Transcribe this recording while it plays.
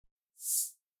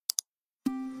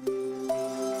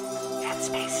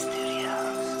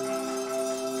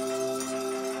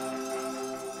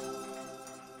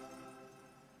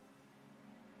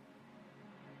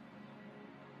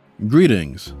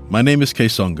Greetings, my name is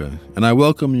Kesonga, and I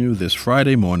welcome you this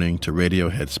Friday morning to Radio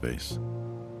Headspace.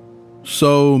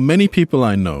 So many people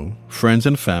I know, friends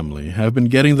and family, have been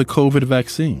getting the COVID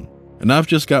vaccine, and I've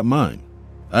just got mine.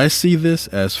 I see this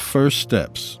as first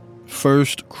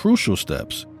crucial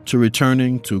steps to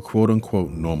returning to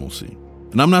quote-unquote normalcy.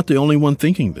 And I'm not the only one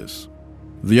thinking this.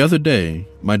 The other day,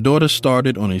 my daughter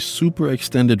started on a super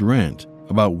extended rant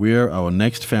about where our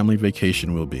next family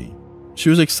vacation will be. She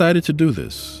was excited to do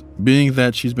this, being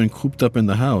that she's been cooped up in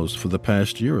the house for the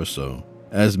past year or so,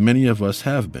 as many of us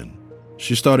have been.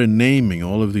 She started naming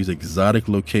all of these exotic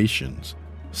locations,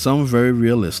 some very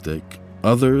realistic,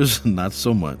 others not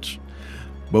so much.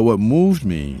 But what moved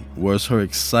me was her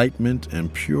excitement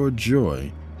and pure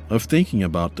joy of thinking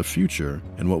about the future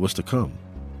and what was to come.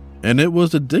 And it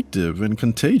was addictive and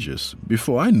contagious.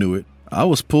 Before I knew it, I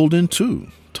was pulled in too,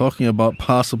 talking about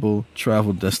possible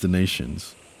travel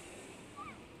destinations.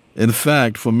 In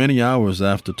fact, for many hours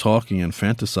after talking and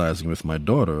fantasizing with my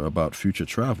daughter about future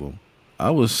travel, I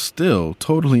was still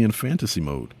totally in fantasy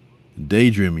mode,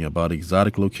 daydreaming about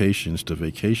exotic locations to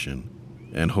vacation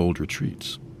and hold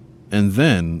retreats. And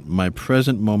then my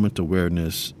present moment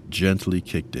awareness gently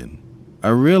kicked in. I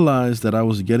realized that I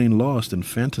was getting lost in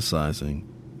fantasizing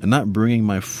and not bringing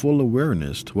my full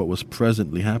awareness to what was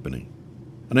presently happening.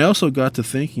 And I also got to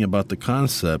thinking about the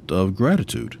concept of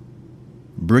gratitude.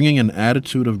 Bringing an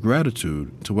attitude of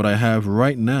gratitude to what I have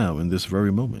right now in this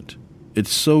very moment.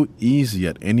 It's so easy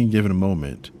at any given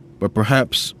moment, but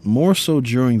perhaps more so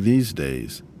during these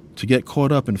days, to get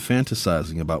caught up in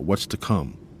fantasizing about what's to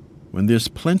come, when there's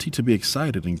plenty to be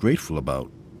excited and grateful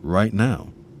about right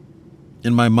now.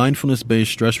 In my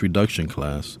mindfulness-based stress reduction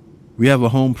class, we have a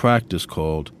home practice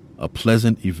called a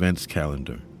pleasant events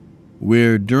calendar,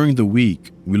 where during the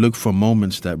week we look for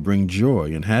moments that bring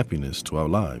joy and happiness to our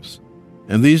lives.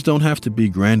 And these don't have to be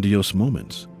grandiose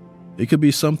moments. It could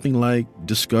be something like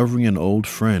discovering an old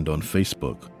friend on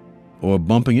Facebook, or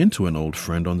bumping into an old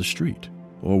friend on the street,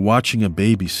 or watching a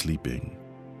baby sleeping,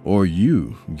 or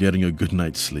you getting a good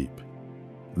night's sleep.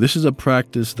 This is a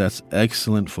practice that's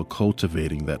excellent for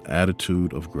cultivating that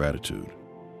attitude of gratitude.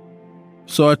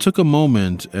 So I took a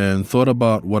moment and thought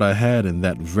about what I had in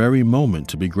that very moment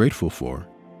to be grateful for.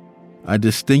 I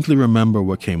distinctly remember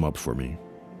what came up for me.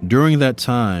 During that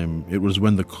time, it was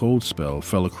when the cold spell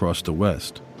fell across the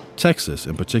West, Texas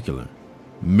in particular.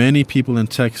 Many people in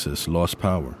Texas lost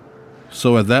power.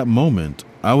 So at that moment,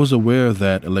 I was aware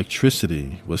that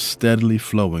electricity was steadily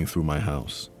flowing through my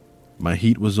house. My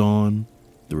heat was on,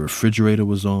 the refrigerator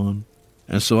was on,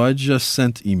 and so I just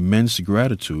sent immense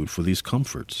gratitude for these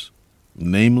comforts,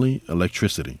 namely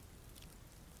electricity.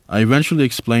 I eventually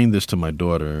explained this to my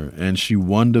daughter, and she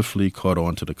wonderfully caught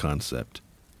on to the concept.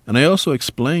 And I also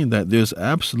explained that there's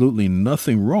absolutely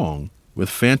nothing wrong with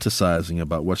fantasizing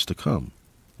about what's to come,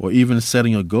 or even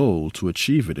setting a goal to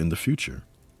achieve it in the future.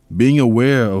 Being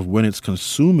aware of when it's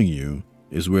consuming you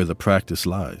is where the practice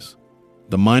lies.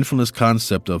 The mindfulness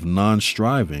concept of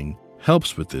non-striving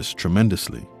helps with this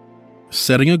tremendously.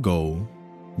 Setting a goal,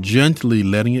 gently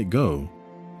letting it go,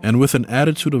 and with an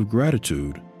attitude of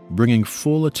gratitude, bringing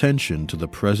full attention to the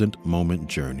present moment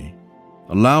journey.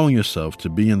 Allowing yourself to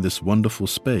be in this wonderful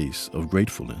space of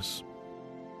gratefulness.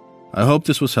 I hope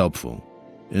this was helpful.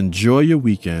 Enjoy your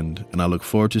weekend, and I look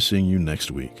forward to seeing you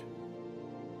next week.